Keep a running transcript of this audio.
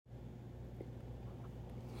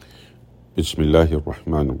Bismillahir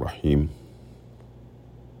Rahmanir Rahim.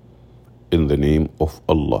 In the name of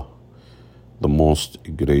Allah, the most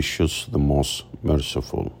gracious, the most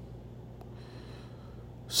merciful.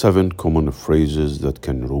 7 common phrases that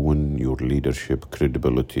can ruin your leadership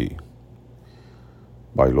credibility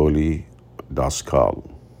by Loli Daskal.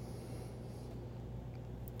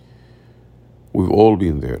 We've all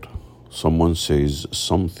been there. Someone says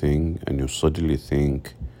something and you suddenly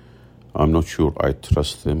think, I'm not sure I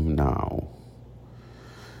trust them now.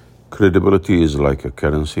 Credibility is like a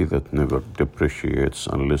currency that never depreciates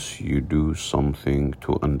unless you do something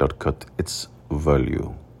to undercut its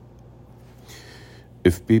value.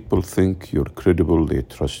 If people think you're credible, they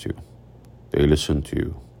trust you. They listen to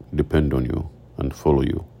you, depend on you, and follow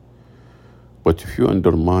you. But if you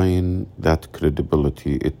undermine that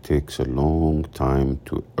credibility, it takes a long time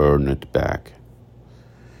to earn it back.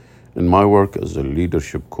 In my work as a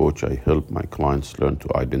leadership coach, I help my clients learn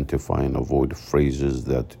to identify and avoid phrases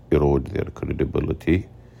that erode their credibility.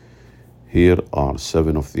 Here are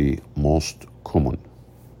 7 of the most common.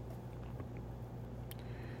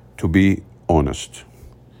 To be honest.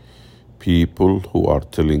 People who are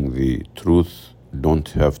telling the truth don't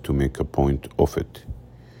have to make a point of it.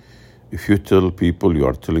 If you tell people you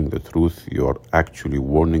are telling the truth, you are actually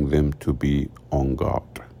warning them to be on guard.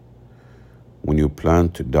 When you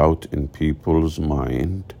plant doubt in people's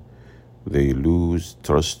mind, they lose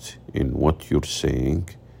trust in what you're saying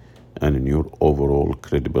and in your overall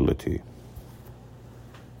credibility.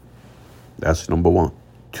 That's number 1.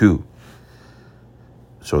 2.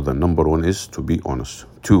 So the number 1 is to be honest.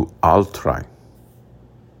 2, I'll try.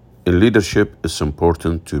 In leadership, it's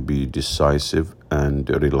important to be decisive and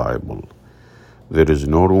reliable. There is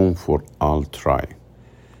no room for I'll try.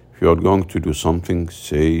 If you are going to do something,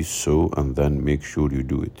 say so and then make sure you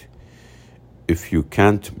do it. If you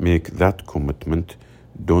can't make that commitment,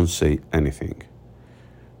 don't say anything.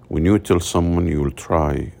 When you tell someone you'll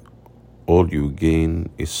try, all you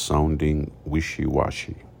gain is sounding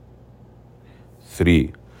wishy-washy.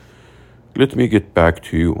 3. Let me get back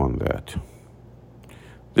to you on that.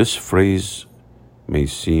 This phrase may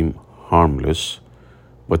seem harmless,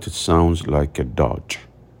 but it sounds like a dodge.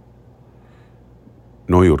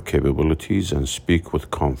 Know your capabilities and speak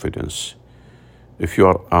with confidence. If you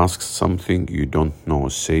are asked something you don't know,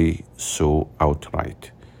 say so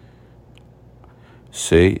outright.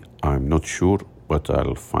 Say, I'm not sure, but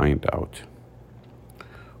I'll find out.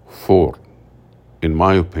 4. In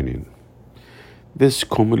my opinion, this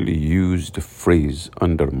commonly used phrase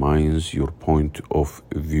undermines your point of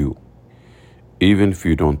view, even if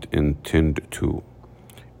you don't intend to.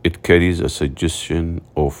 It carries a suggestion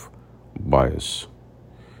of bias.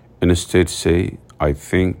 Instead, say, I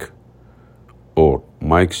think, or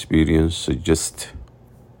my experience suggests.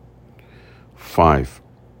 5.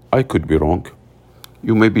 I could be wrong.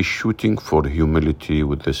 You may be shooting for humility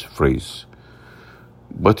with this phrase,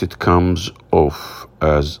 but it comes off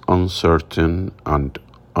as uncertain and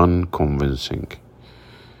unconvincing.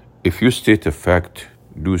 If you state a fact,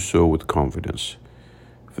 do so with confidence.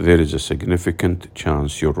 If there is a significant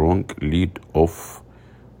chance you're wrong, lead off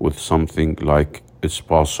with something like it's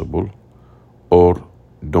possible, or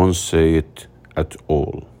don't say it at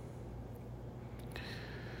all.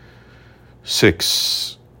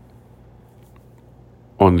 6.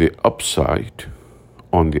 On the upside,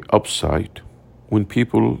 when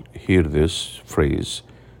people hear this phrase,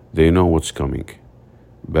 they know what's coming.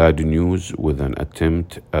 Bad news with an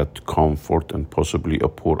attempt at comfort and possibly a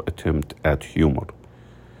poor attempt at humor.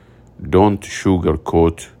 Don't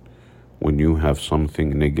sugarcoat when you have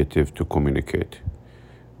something negative to communicate.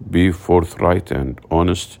 Be forthright and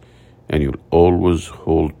honest, and you'll always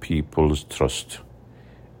hold people's trust.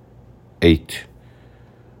 8.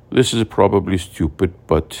 This is probably stupid,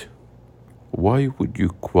 but why would you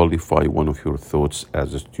qualify one of your thoughts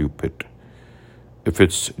as stupid? If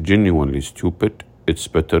it's genuinely stupid, it's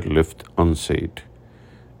better left unsaid.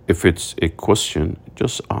 If it's a question,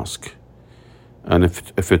 just ask. And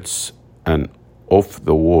if it's an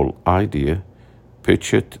off-the-wall idea,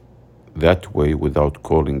 pitch it that way without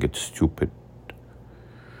calling it stupid.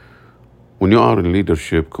 When you are in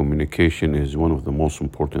leadership, communication is one of the most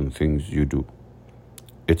important things you do.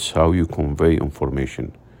 It's how you convey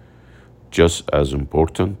information. Just as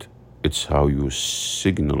important, it's how you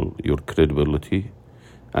signal your credibility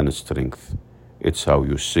and strength. It's how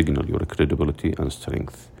you signal your credibility and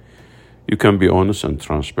strength. You can be honest and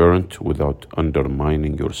transparent without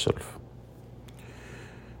undermining yourself.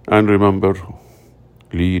 And remember,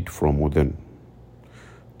 lead from within.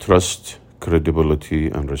 Trust, credibility,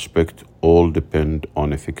 and respect all depend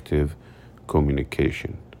on effective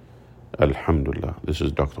communication. Alhamdulillah. This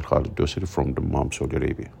is Dr. Khalid Dosri from Dammam, Saudi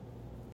Arabia.